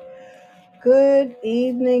Good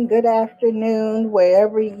evening, good afternoon,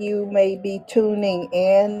 wherever you may be tuning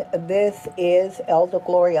in. This is Elder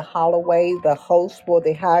Gloria Holloway, the host for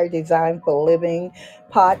the Higher Design for Living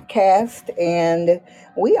podcast. And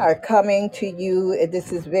we are coming to you.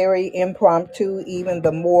 This is very impromptu, even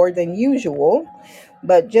the more than usual,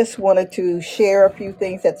 but just wanted to share a few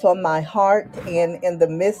things that's on my heart. And in the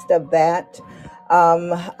midst of that,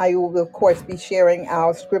 I will, of course, be sharing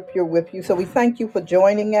our scripture with you. So we thank you for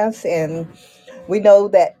joining us, and we know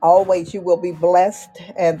that always you will be blessed.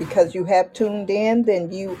 And because you have tuned in,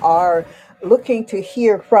 then you are looking to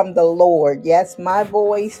hear from the Lord. Yes, my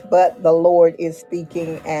voice, but the Lord is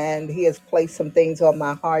speaking, and He has placed some things on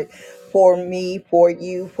my heart for me, for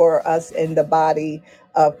you, for us in the body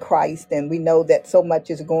of Christ. And we know that so much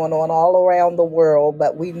is going on all around the world,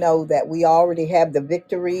 but we know that we already have the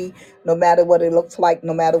victory, no matter what it looks like,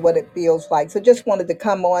 no matter what it feels like. So just wanted to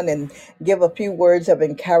come on and give a few words of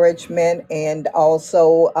encouragement, and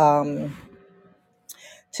also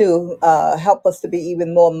to help us to be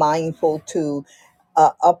even more mindful to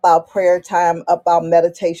up our prayer time, up our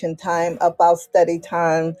meditation time, up our study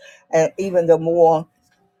time, and even the more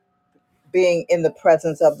being in the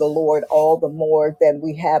presence of the Lord all the more than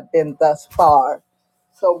we have been thus far.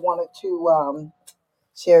 So wanted to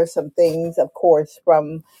share some things, of course,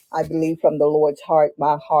 from, I believe, from the Lord's heart,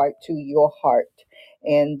 my heart to your heart.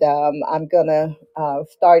 And I'm going to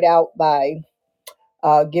start out by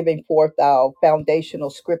giving forth our foundational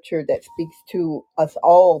scripture that speaks to us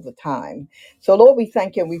all the time. So, Lord, we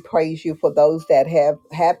thank you and we praise you for those that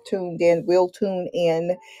have tuned in, will tune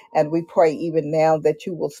in, and we pray even now that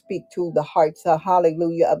you will speak to the hearts,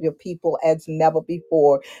 hallelujah, of your people as never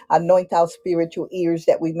before. Anoint our spiritual ears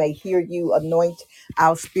that we may hear you. Anoint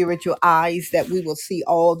our spiritual eyes that we will see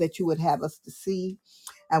all that you would have us to see.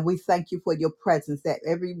 And we thank you for your presence, that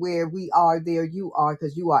everywhere we are, there you are,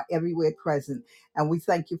 because you are everywhere present. And we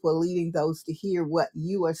thank you for leading those to hear what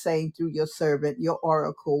you are saying through your servant, your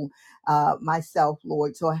oracle, myself,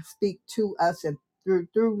 Lord. So speak to us and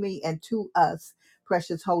through me and to us,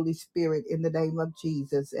 precious Holy Spirit, in the name of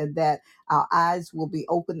Jesus, and that our eyes will be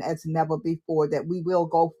open as never before, that we will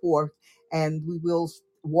go forth and we will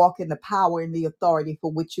walk in the power and the authority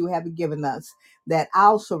for which you have given us, that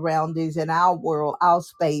our surroundings and our world, our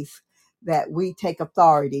space, that we take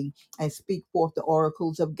authority and speak forth the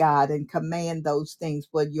oracles of God and command those things.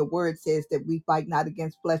 But your word says that we fight not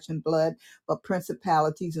against flesh and blood, but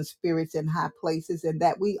principalities and spirits in high places, and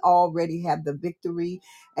that we already have the victory,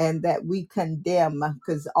 and that we condemn,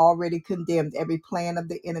 because already condemned, every plan of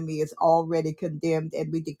the enemy is already condemned,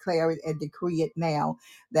 and we declare it and decree it now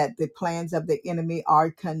that the plans of the enemy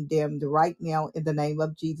are condemned right now in the name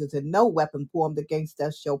of Jesus, and no weapon formed against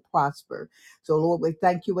us shall prosper. So, Lord, we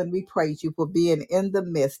thank you and we praise you for being in the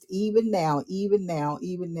midst, even now, even now,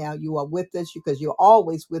 even now. You are with us because you're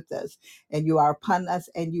always with us, and you are upon us,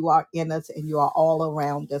 and you are in us, and you are all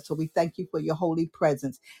around us. So we thank you for your holy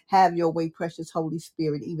presence. Have your way, precious Holy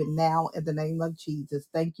Spirit, even now in the name of Jesus.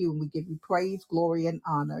 Thank you, and we give you praise, glory, and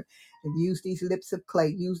honor. And use these lips of clay,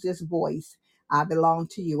 use this voice. I belong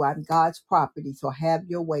to you. I'm God's property. So have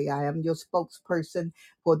your way. I am your spokesperson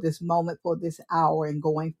for this moment, for this hour, and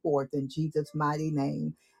going forth in Jesus' mighty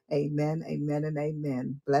name. Amen, amen, and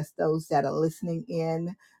amen. Bless those that are listening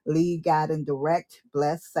in. Lead, guide, and direct.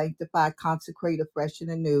 Bless, sanctify, consecrate afresh and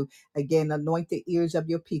anew. Again, anoint the ears of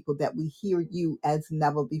your people that we hear you as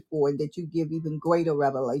never before, and that you give even greater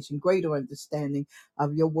revelation, greater understanding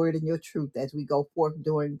of your word and your truth as we go forth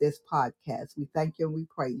during this podcast. We thank you and we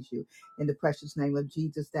praise you. In the precious name of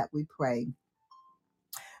Jesus that we pray.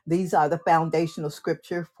 These are the foundational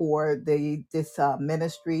scripture for this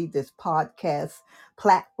ministry, this podcast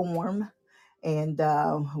platform. And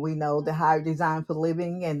we know the higher design for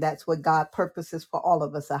living, and that's what God purposes for all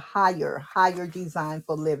of us: a higher design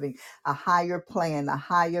for living, a higher plan, a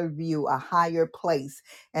higher view, a higher place.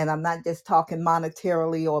 And I'm not just talking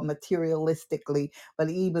monetarily or materialistically,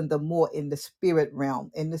 but even the more in the spirit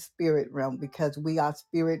realm, because we are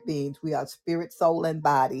spirit beings. We are spirit, soul, and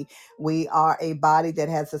body. We are a body that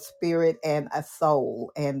has a spirit and a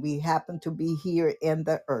soul, and we happen to be here in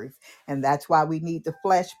the earth. And that's why we need the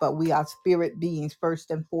flesh, but we are spirit beings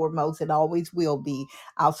first and foremost, and always will be.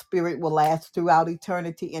 Our spirit will last throughout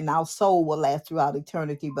eternity, and our soul will last throughout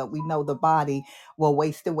eternity. But we know the body will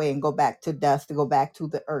waste away and go back to dust, to go back to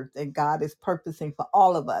the earth. And God is purposing for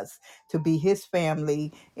all of us to be his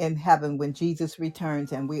family in heaven when Jesus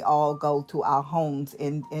returns, and we all go to our homes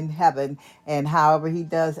in heaven. And however he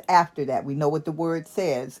does after that, we know what the word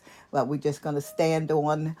says, but we're just going to stand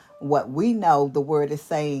on what we know the word is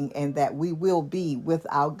saying, and that we will be with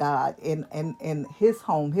our God in his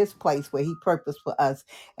home, his place where he purposed for us.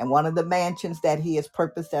 And one of the mansions that he has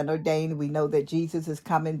purposed and ordained, we know that Jesus is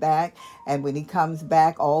coming back. And when he comes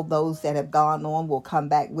back, all those that have gone on will come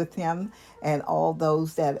back with him. And all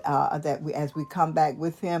those that we, as we come back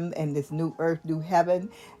with him in this new earth, new heaven,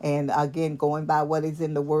 and again, going by what is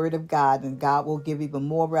in the word of God, and God will give even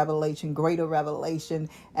more revelation, greater revelation,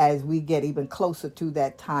 as we get even closer to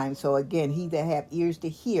that time. So again, he that have ears to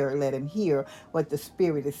hear, let him hear what the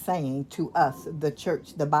Spirit is saying to us, the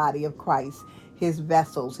church, the body of Christ, his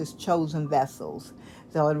vessels, his chosen vessels.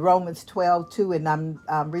 So in Romans 12:2, and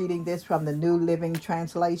I'm reading this from the New Living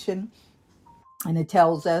Translation, and it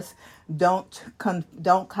tells us, don't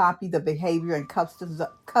copy the behavior and customs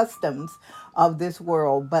of this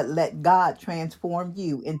world, but let God transform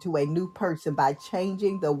you into a new person by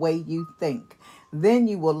changing the way you think. Then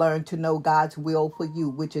you will learn to know God's will for you,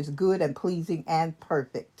 which is good and pleasing and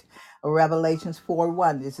perfect. Revelations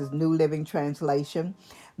 4:1. This is New Living Translation.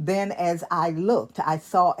 Then as I looked, I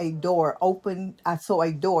saw a door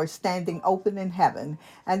standing open in heaven,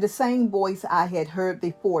 and the same voice I had heard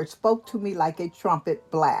before spoke to me like a trumpet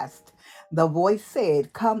blast. The voice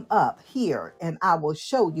said, "Come up here, and I will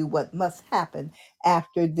show you what must happen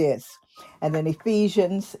after this." And then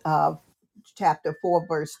Ephesians chapter 4,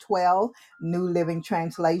 verse 12, New Living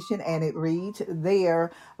Translation, and it reads,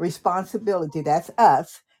 their responsibility, that's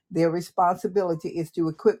us, their responsibility is to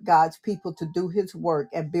equip God's people to do his work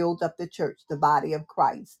and build up the church, the body of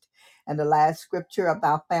Christ. And the last scripture,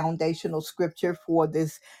 about foundational scripture for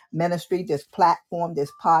this ministry, this platform,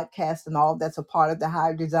 this podcast, and all that's a part of the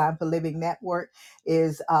Higher Design for Living Network,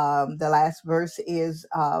 is the last verse is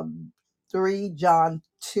 3 John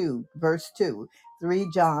 2, verse 2.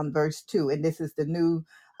 3 John, verse 2. And this is the new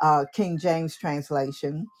King James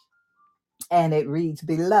translation. And it reads,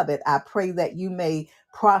 Beloved, I pray that you may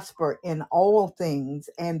prosper in all things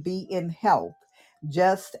and be in health,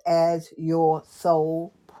 just as your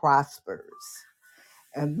soul prospers.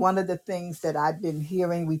 And one of the things that I've been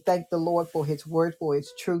hearing, we thank the Lord for his word, for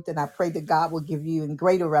his truth. And I pray that God will give you in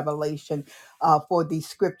greater revelation for the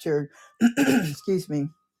scripture. Excuse me.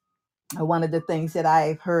 One of the things that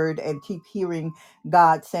I've heard and keep hearing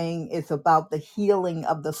God saying is about the healing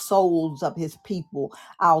of the souls of his people.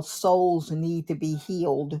 Our souls need to be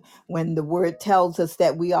healed. When the word tells us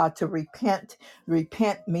that we are to repent,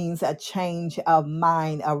 repent means a change of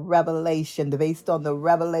mind, a revelation based on the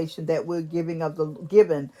revelation that we're given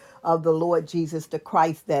of the Lord Jesus the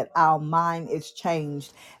Christ, that our mind is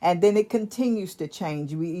changed. And then it continues to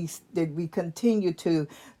change. We continue to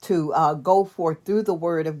go forth through the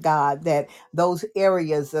word of God, that those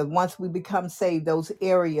areas, once we become saved, those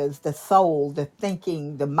areas, the soul, the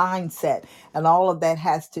thinking, the mindset, and all of that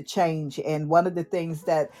has to change. And one of the things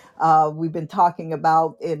that we've been talking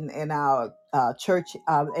about in our church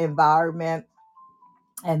environment,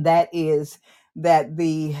 and that is that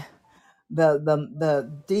the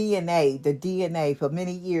DNA for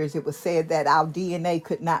many years, it was said that our DNA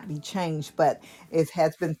could not be changed, but it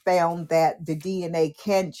has been found that the DNA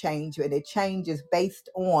can change, and it changes based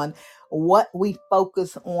on what we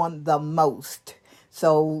focus on the most.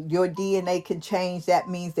 So your DNA can change. That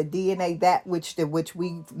means the DNA, that which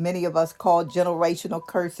we, many of us, call generational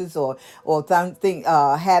curses, or something,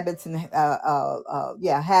 habits and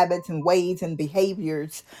habits and ways and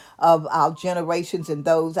behaviors of our generations, and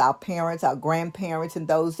those, our parents, our grandparents, and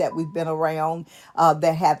those that we've been around,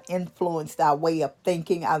 that have influenced our way of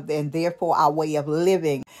thinking, and therefore our way of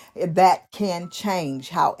living. That can change.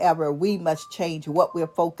 However, we must change what we're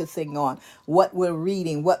focusing on, what we're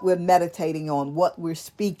reading, what we're meditating on, what we're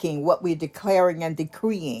speaking, what we're declaring and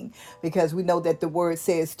decreeing, because we know that the word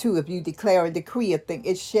says too, if you declare and decree a thing,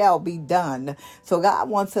 it shall be done. So God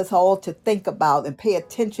wants us all to think about and pay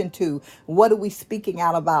attention to, what are we speaking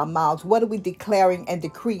out of our mouths? What are we declaring and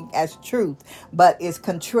decreeing as truth, but is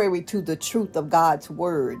contrary to the truth of God's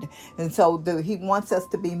word? And so he wants us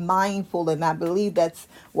to be mindful, and I believe that's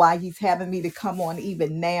why he's having me to come on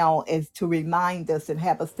even now, is to remind us and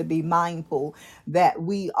have us to be mindful that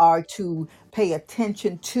we are to pay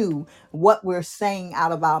attention to what we're saying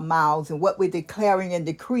out of our mouths, and what we're declaring and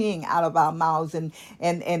decreeing out of our mouths. And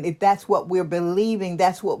if that's what we're believing,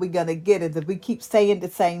 that's what we're going to get. Is if we keep saying the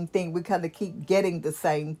same thing, we're going to keep getting the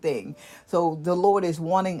same thing. So the Lord is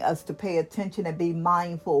wanting us to pay attention and be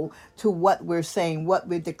mindful to what we're saying, what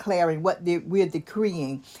we're declaring, what we're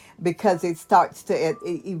decreeing. because it starts to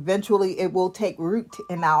eventually it will take root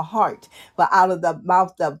in our heart. For out of the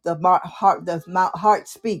mouth of heart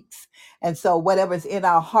speaks. And so whatever's in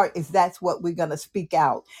our heart is that's what we're going to speak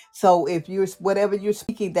out. So if you're whatever you're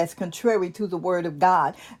speaking that's contrary to the word of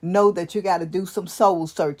God, know that you got to do some soul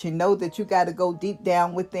searching. Know that you got to go deep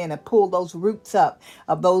down within and pull those roots up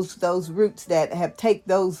of those roots that have take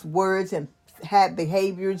those words and had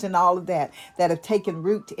behaviors and all of that that have taken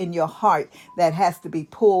root in your heart that has to be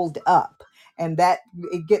pulled up. And that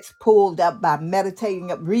it gets pulled up by meditating,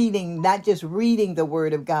 reading, not just reading the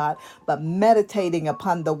word of God, but meditating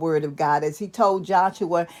upon the word of God. As he told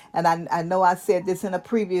Joshua, and I know I said this in a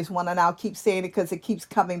previous one, and I'll keep saying it because it keeps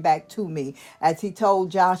coming back to me. As he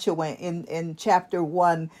told Joshua in chapter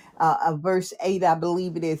 1, verse 8, I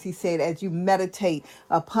believe it is, he said, as you meditate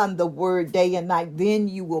upon the word day and night, then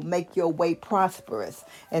you will make your way prosperous.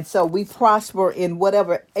 And so we prosper in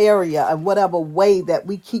whatever area and whatever way that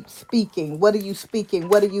we keep speaking. What are you speaking?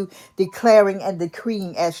 What are you declaring and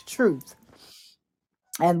decreeing as truth?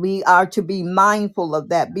 And we are to be mindful of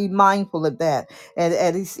that. Be mindful of that. And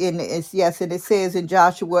it's yes, and it says in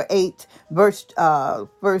Joshua 8, verse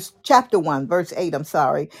chapter 1, verse 8, I'm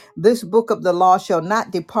sorry. This book of the law shall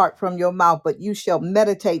not depart from your mouth, but you shall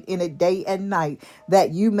meditate in it day and night,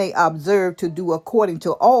 that you may observe to do according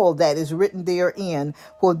to all that is written therein.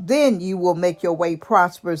 For then you will make your way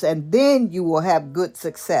prosperous, and then you will have good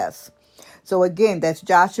success. So again, that's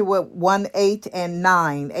Joshua 1, 8 and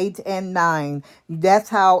 9. 8 and 9. That's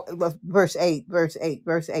how verse 8.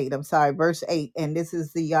 I'm sorry, verse 8. And this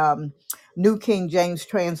is the New King James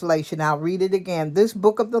translation. I'll read it again. This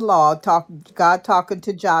book of the law, God talking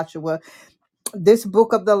to Joshua, this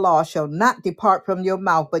book of the law shall not depart from your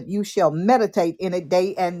mouth, but you shall meditate in it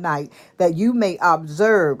day and night, that you may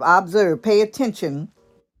observe, pay attention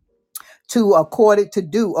to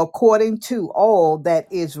do according to all that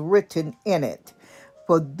is written in it.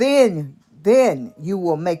 For then you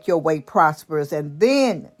will make your way prosperous, and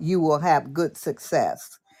then you will have good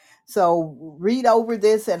success. So read over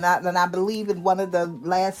this, and I believe in one of the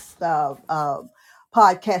last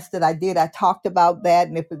podcasts that I did, I talked about that.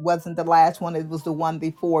 And if it wasn't the last one, it was the one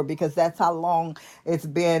before, because that's how long it's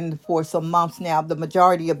been, for some months now, the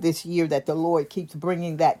majority of this year, that the Lord keeps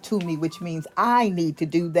bringing that to me, which means I need to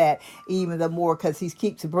do that even the more, because he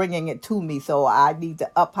keeps bringing it to me. So I need to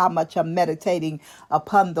up how much I'm meditating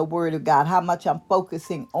upon the word of God, how much I'm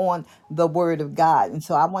focusing on the word of God. And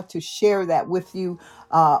so I want to share that with you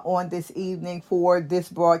on this evening for this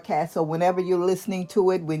broadcast. So whenever you're listening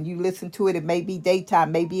to it, when you listen to it, it may be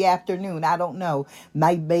daytime, maybe afternoon, I don't know,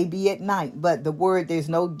 maybe at night. But the word, there's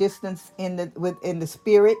no distance in the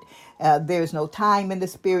spirit. There's no time in the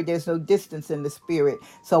spirit. There's no distance in the spirit.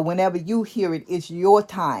 So whenever you hear it, it's your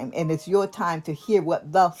time, and it's your time to hear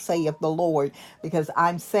what thus saith the Lord, because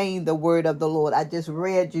I'm saying the word of the Lord. I just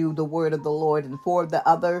read you the word of the Lord. And for the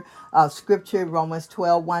other scripture, Romans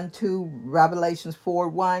 12, 1, 2, Revelations 4,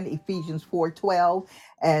 1, Ephesians 4, 12,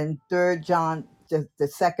 and 3rd John, the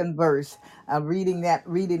second verse, reading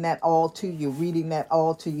that all to you,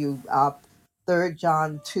 3rd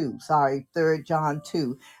John 2, sorry, 3rd John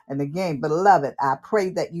 2. And again, beloved, I pray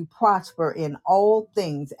that you prosper in all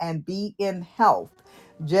things and be in health,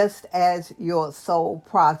 just as your soul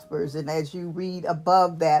prospers. And as you read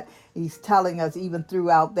above that, he's telling us even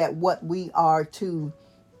throughout that what we are to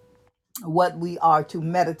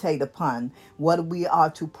meditate upon, what we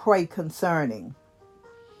are to pray concerning.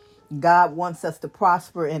 God wants us to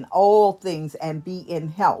prosper in all things and be in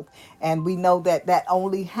health. And we know that that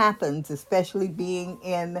only happens, especially being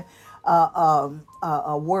in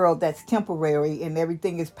a world that's temporary, and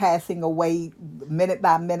everything is passing away minute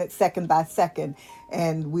by minute, second by second.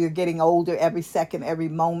 And we're getting older every second, every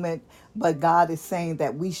moment. But God is saying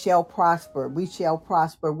that we shall prosper. We shall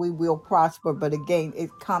prosper. We will prosper. But again, it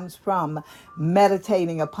comes from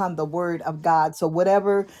meditating upon the word of God. So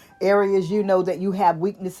whatever areas you know that you have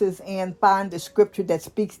weaknesses in, find the scripture that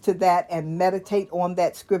speaks to that and meditate on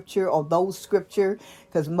that scripture or those scripture,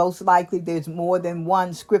 because most likely there's more than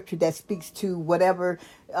one scripture that speaks to whatever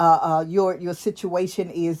your situation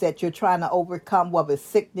is that you're trying to overcome, whether it's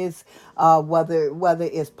sickness, whether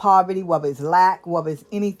it's poverty, whether it's lack, whether it's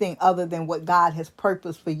anything other than what God has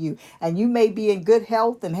purposed for you. And you may be in good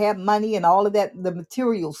health and have money and all of that, the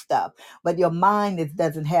material stuff, but your mind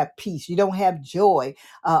doesn't have peace. You don't have joy.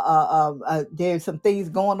 There's some things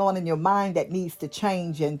going on in your mind that needs to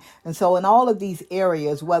change. And so in all of these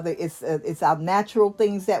areas, whether it's our natural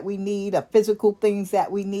things that we need, or physical things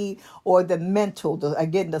that we need, or the mental,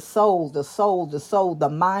 again, the soul, the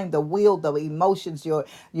mind, the will, the emotions,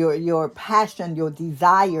 your passion, your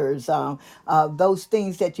desires, those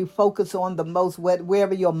things that you focus on the most,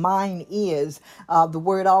 wherever your mind is. The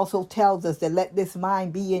word also tells us that let this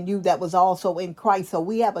mind be in you that was also in Christ. So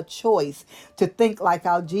we have a choice to think like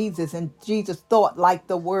our Jesus, and Jesus thought like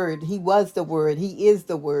the word. He was the word. He is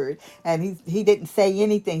the word. And he didn't say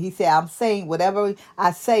anything. He said, I'm saying whatever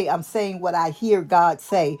I say, I'm saying what I hear God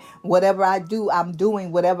say. Whatever I do, I'm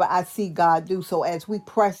doing whatever I see God do. So as we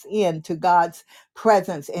press into God's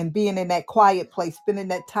presence and being in that quiet place, spending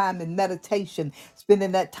that time in meditation,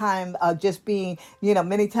 spending that time just being,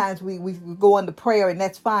 many times we go into prayer, and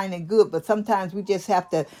that's fine and good, but sometimes we just have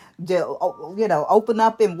to, open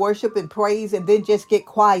up and worship and praise, and then just get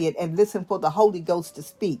quiet and listen for the Holy Ghost to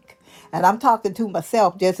speak. And I'm talking to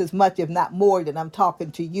myself just as much, if not more, than I'm talking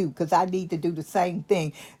to you, because I need to do the same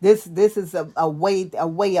thing. This is a way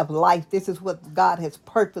of life. This is what God has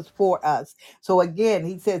purposed for us. So again,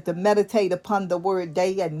 he says to meditate upon the word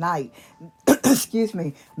day and night. Excuse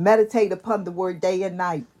me. Meditate upon the word day and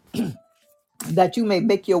night, that you may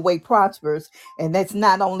make your way prosperous. And that's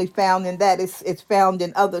not only found in that, it's found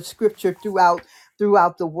in other scripture throughout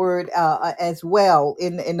the word, as well.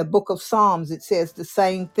 In the book of Psalms, it says the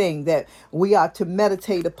same thing, that we are to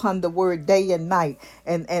meditate upon the word day and night.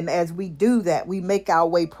 And as we do that, we make our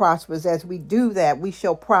way prosperous. As we do that, we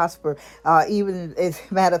shall prosper. Even as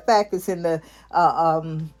a matter of fact, it's in the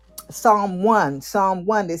Psalm 1,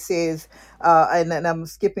 it says, and I'm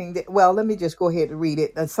skipping, well, let me just go ahead and read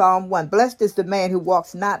it. Psalm 1, blessed is the man who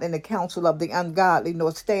walks not in the counsel of the ungodly,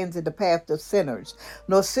 nor stands in the path of sinners,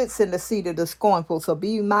 nor sits in the seat of the scornful. So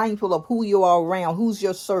be mindful of who you are around, who's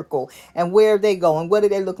your circle, and where are they going, what are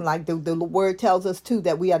they looking like. The word tells us too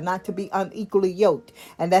that we are not to be unequally yoked,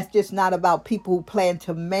 and that's just not about people who plan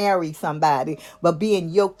to marry somebody, but being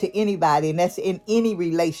yoked to anybody, and that's in any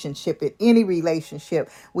relationship. In any relationship,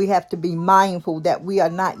 we have to be mindful that we are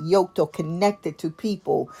not yoked or connected to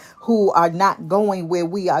people who are not going where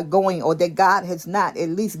we are going, or that God has not at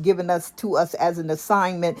least given us to us as an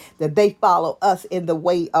assignment, that they follow us in the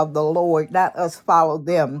way of the Lord, not us follow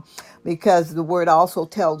them, because the word also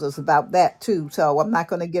tells us about that too. So I'm not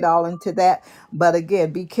going to get all into that, but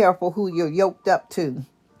again, be careful who you're yoked up to.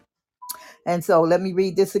 And so let me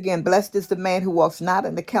read this again. Blessed is the man who walks not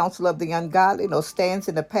in the counsel of the ungodly, nor stands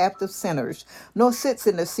in the path of sinners, nor sits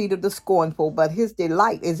in the seat of the scornful, but his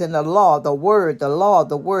delight is in the law, the word,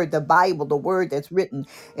 the Bible, the word that's written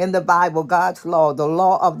in the Bible, God's law, the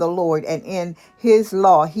law of the Lord. And in his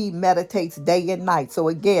law, he meditates day and night. So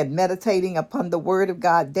again, meditating upon the word of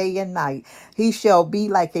God day and night, he shall be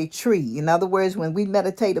like a tree. In other words, when we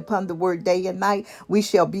meditate upon the word day and night, we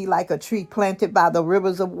shall be like a tree planted by the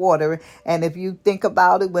rivers of water. And if you think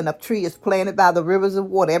about it, when a tree is planted by the rivers of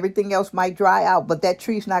water, everything else might dry out, but that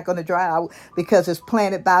tree's not going to dry out because it's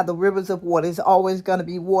planted by the rivers of water. It's always going to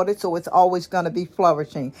be watered, so it's always going to be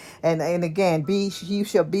flourishing. And again, you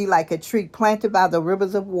shall be like a tree planted by the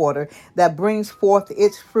rivers of water, that brings forth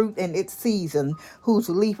its fruit in its season, whose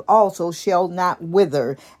leaf also shall not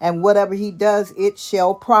wither, and whatever he does, it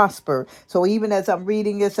shall prosper. So even as I'm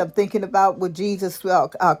reading this, I'm thinking about what Jesus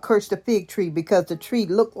cursed the fig tree, because the tree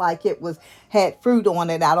looked like it had fruit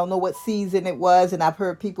on it. I don't know what season it was, and I've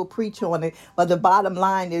heard people preach on it, but the bottom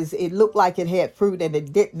line is it looked like it had fruit and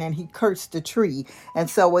it didn't, and he cursed the tree. And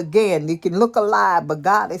so again, it can look alive, but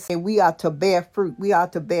God is saying we are to bear fruit. We are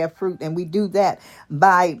to bear fruit, and we do that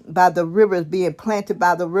by the rivers, being planted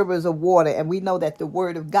by the rivers of water. And we know that the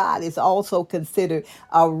word of God is also considered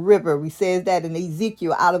a river. We says that in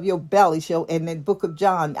Ezekiel, out of your belly shall, in the book of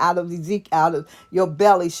John, out of Ezekiel, out of your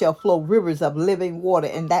belly shall flow rivers of living water.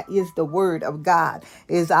 And that is the word of God,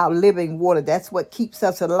 is our living water. That's what keeps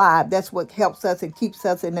us alive. That's what helps us and keeps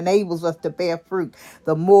us and enables us to bear fruit.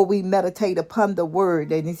 The more we meditate upon the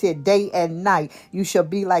word, and he said, day and night, you shall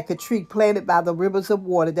be like a tree planted by the rivers of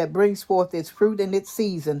water, that brings forth its fruit in its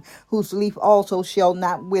season, whose leaf also shall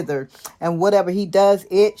not wither. And whatever he does,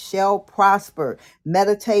 it shall prosper.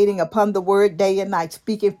 Meditating upon the word day and night,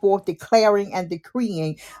 speaking forth, declaring and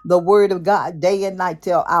decreeing the word of God day and night,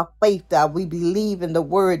 till our faith, we believe in the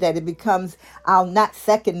word, that it becomes our not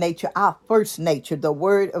second nature, our first nature, the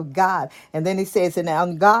word of God. And then he says, and the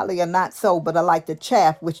ungodly are not so, but are like the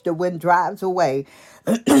chaff which the wind drives away.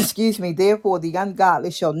 Excuse me. Therefore, the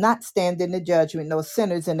ungodly shall not stand in the judgment, nor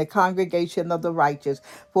sinners in the congregation of the righteous.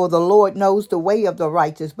 For the Lord knows the way of the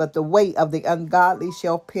righteous, but the way of the ungodly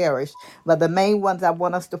shall perish. But the main ones I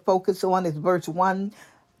want us to focus on is verse 1,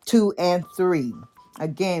 2, and 3.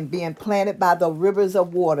 Again, being planted by the rivers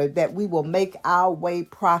of water, that we will make our way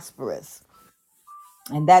prosperous.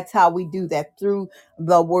 And that's how we do that, through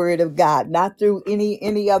the word of God, not through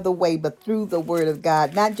any other way, but through the word of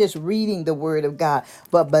God. Not just reading the word of God,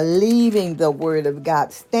 but believing the word of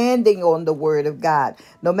God, standing on the word of God,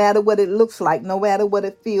 no matter what it looks like, no matter what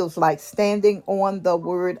it feels like, standing on the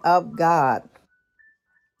word of God.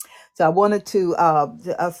 So I wanted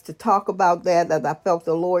us to talk about that, as I felt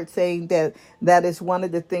the Lord saying that that is one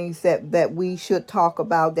of the things that we should talk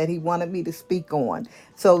about, that He wanted me to speak on,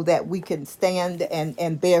 so that we can stand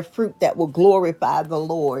and bear fruit that will glorify the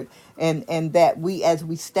Lord. And that we, as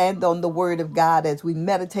we stand on the word of God, as we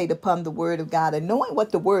meditate upon the word of God, and knowing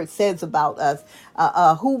what the word says about us,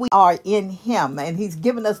 who we are in Him, and He's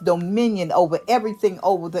given us dominion over everything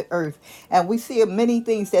over the earth. And we see many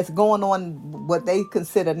things that's going on, what they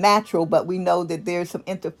consider natural, but we know that there's some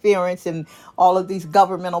interference in all of these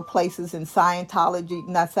governmental places, in Scientology,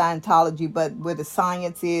 not Scientology, but where the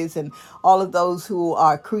science is, and all of those who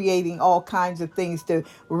are creating all kinds of things to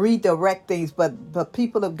redirect things. But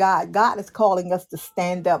people of God, God is calling us to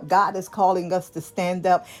stand up. God is calling us to stand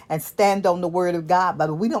up and stand on the word of God.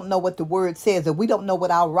 But we don't know what the word says, and we don't know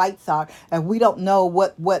what our rights are, and we don't know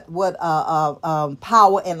what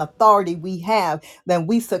power and authority we have. Then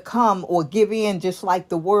we succumb or give in, just like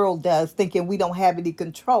the world does, thinking we don't have any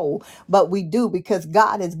control. But we do, because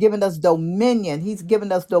God has given us dominion. He's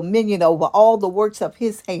given us dominion over all the works of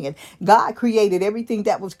His hand. God created everything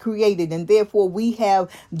that was created, and therefore we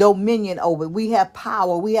have dominion over it. We have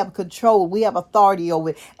power, we have control, we have authority over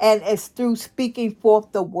it. And it's through speaking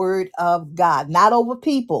forth the word of God, not over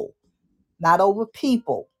people, not over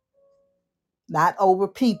people, not over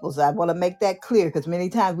people. So I want to make that clear, because many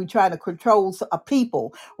times we try to control a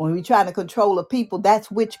people. When we try to control a people, that's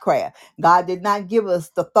witchcraft. God did not give us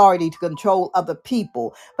the authority to control other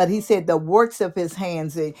people, but He said the works of His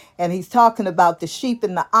hands. And He's talking about the sheep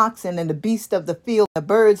and the oxen and the beast of the field, the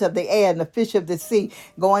birds of the air and the fish of the sea.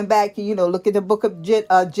 Going back, look at the book of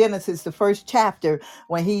Genesis, the first chapter,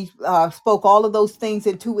 when He spoke all of those things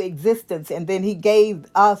into existence. And then He gave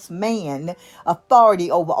us, man, authority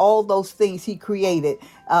over all those things He created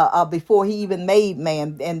before He even made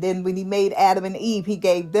man. And then when He made Adam and Eve, He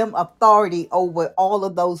gave them authority over all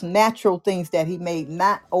of those natural things that He made,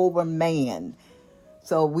 not over man.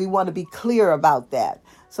 So we want to be clear about that.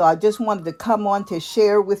 So I just wanted to come on to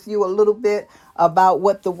share with you a little bit about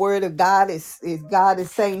what the word of God is God is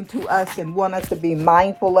saying to us, and want us to be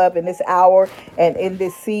mindful of in this hour and in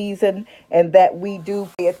this season, and that we do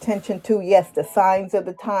pay attention to, yes, the signs of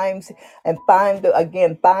the times, and find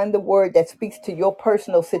the word that speaks to your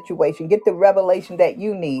personal situation. Get the revelation that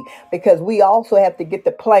you need, because we also have to get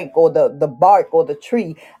the plank, or the bark, or the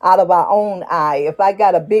tree out of our own eye. If I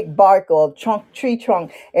got a big bark or tree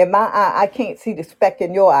trunk in my eye, I can't see the speck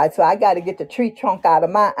in your eye. So I got to get the tree trunk out of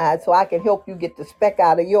my eye so I can help you get the speck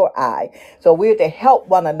out of your eye. So we're to help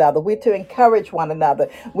one another. We're to encourage one another.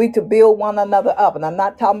 We're to build one another up. And I'm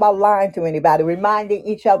not talking about lying to anybody, reminding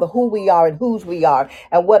each other who we are and whose we are,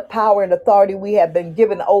 and what power and authority we have been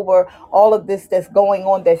given over all of this that's going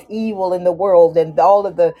on, that's evil in the world, and all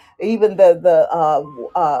of even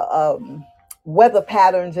weather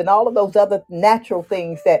patterns and all of those other natural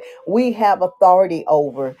things that we have authority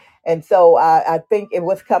over. And so I think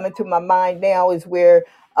what's coming to my mind now is where,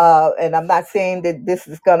 and I'm not saying that this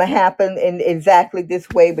is going to happen in exactly this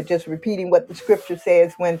way, but just repeating what the scripture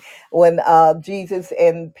says, when Jesus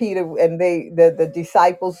and Peter and the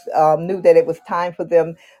disciples knew that it was time for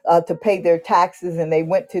them to pay their taxes, and they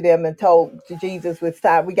went to them and told Jesus, "It's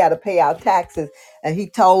time, we got to pay our taxes." And He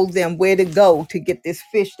told them where to go to get this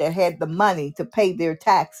fish that had the money to pay their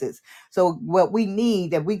taxes. So what we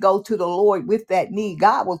need, that we go to the Lord with that need,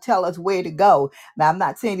 God will tell us where to go. Now, I'm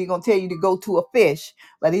not saying He's going to tell you to go to a fish,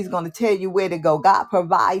 but He's going to tell you where to go. God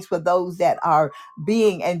provides for those that are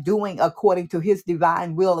being and doing according to His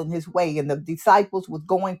divine will and His way. And the disciples was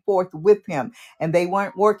going forth with Him, and they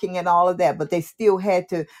weren't working and all of that, but they still had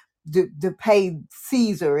to pay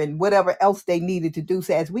Caesar and whatever else they needed to do.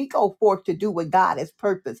 So as we go forth to do what God has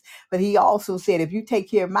purposed, but He also said, if you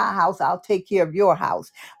take care of my house, I'll take care of your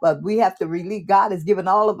house. But we have to really, God has given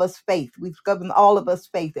all of us faith. We've given all of us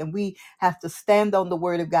faith, and we have to stand on the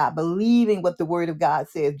word of God, believing what the word of God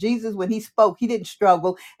says. Jesus, when He spoke, He didn't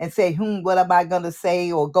struggle and say, what am I going to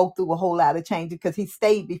say, or go through a whole lot of changes, because He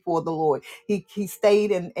stayed before the Lord. He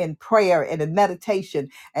stayed in prayer and in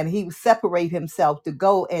meditation, and He would separate Himself to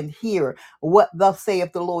go and and hear what thus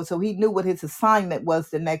saith the Lord. So he knew what his assignment was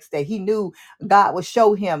the next day. He knew God would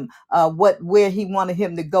show him where he wanted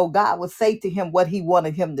him to go. God would say to him what he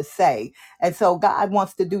wanted him to say. And so God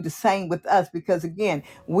wants to do the same with us, because again,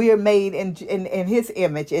 we're made in his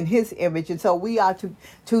image. And so we are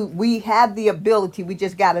we have the ability. We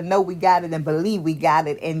just got to know we got it and believe we got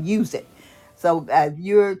it and use it. So if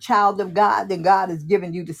you're a child of God, then God has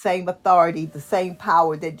given you the same authority, the same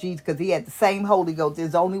power that Jesus, because he had the same Holy Ghost.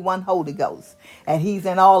 There's only one Holy Ghost, and he's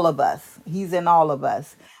in all of us. He's in all of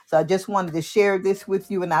us. So I just wanted to share this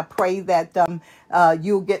with you, and I pray that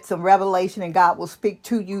you'll get some revelation, and God will speak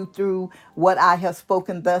to you through what I have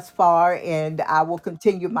spoken thus far. And I will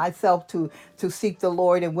continue myself to seek the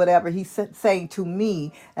Lord in whatever He's saying to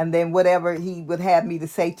me, and then whatever He would have me to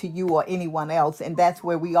say to you or anyone else. And that's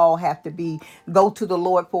where we all have to be. Go to the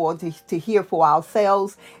Lord to hear for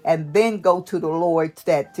ourselves, and then go to the Lord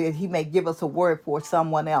that He may give us a word for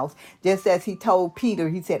someone else. Just as He told Peter,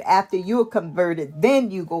 He said, after you're converted,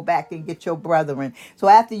 then you go back and get your brethren. So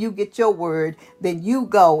after you get your word, then you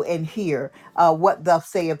go and hear what thus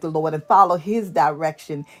saith the Lord, and follow His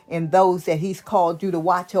direction in those that He's called you to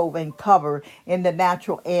watch over and cover in the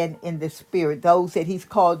natural and in the spirit, those that He's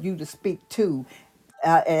called you to speak to.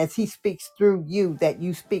 As he speaks through you, that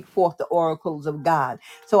you speak forth the oracles of God.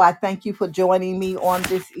 So I thank you for joining me on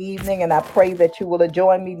this evening, and I pray that you will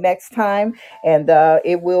join me next time. And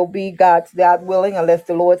it will be God willing, unless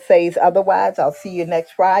the Lord says otherwise. I'll see you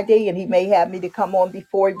next Friday, and He may have me to come on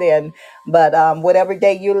before then. But whatever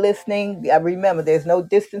day you're listening, remember, there's no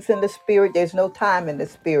distance in the spirit. There's no time in the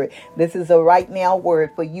spirit. This is a right now word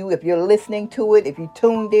for you. If you're listening to it, if you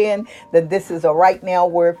tuned in, then this is a right now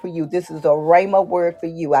word for you. This is a Rhema word for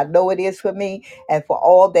you. I know it is for me, and for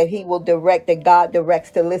all that He will direct, that God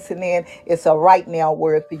directs to listen in. It's a right now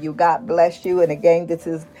word for you. God bless you. And again, this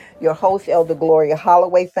is your host, Elder Gloria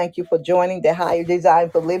Holloway. Thank you for joining the Higher Design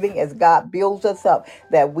for Living, as God builds us up,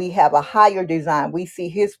 that we have a higher design. We see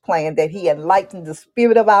His plan, that He enlightens the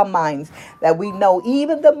spirit of our minds, that we know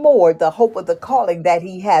even the more the hope of the calling that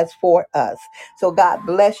He has for us. So God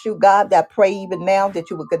bless you, God. I pray even now that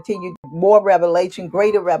you will continue more revelation,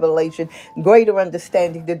 greater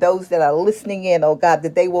understanding to those that are listening in, oh God,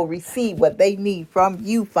 that they will receive what they need from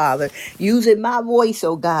you, Father, using my voice,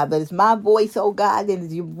 oh God. But it's my voice, oh God, and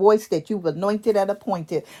it's your voice that you've anointed and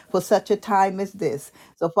appointed for such a time as this.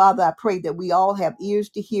 So, Father, I pray that we all have ears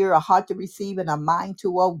to hear, a heart to receive, and a mind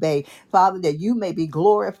to obey. Father, that you may be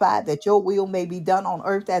glorified, that your will may be done on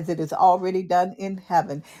earth as it is already done in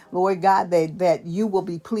heaven. Lord God, that you will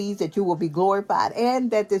be pleased, that you will be glorified,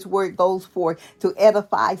 and that this word goes forth to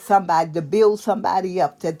edify somebody, to build somebody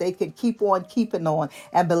up, that they can keep on keeping on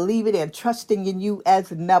and believing and trusting in you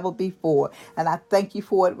as never before. And I thank you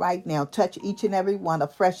for it right now. Touch each and every one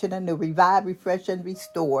afresh and anew. Revive, refresh, and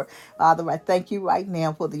restore. Father, I thank you right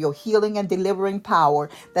now for your healing and delivering power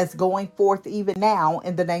that's going forth even now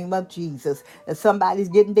in the name of Jesus. That somebody's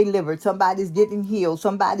getting delivered, somebody's getting healed,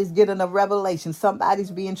 somebody's getting a revelation,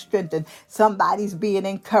 somebody's being strengthened, somebody's being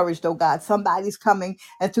encouraged, oh God. Somebody's coming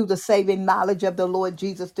into the saving knowledge of the Lord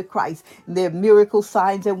Jesus the Christ. Their miracles,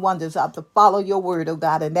 signs, and wonders are to follow your word, oh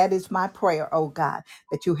God. And that is my prayer, oh God,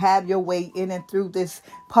 that you have your way in and through this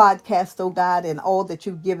podcast, oh God, and all that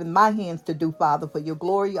you've given my hands to do, Father, for your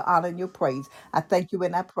glory, your honor, and your praise. I thank you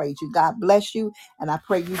and I praise you. God bless you, and I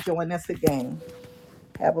pray you join us again.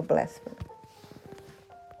 Have a blessed one.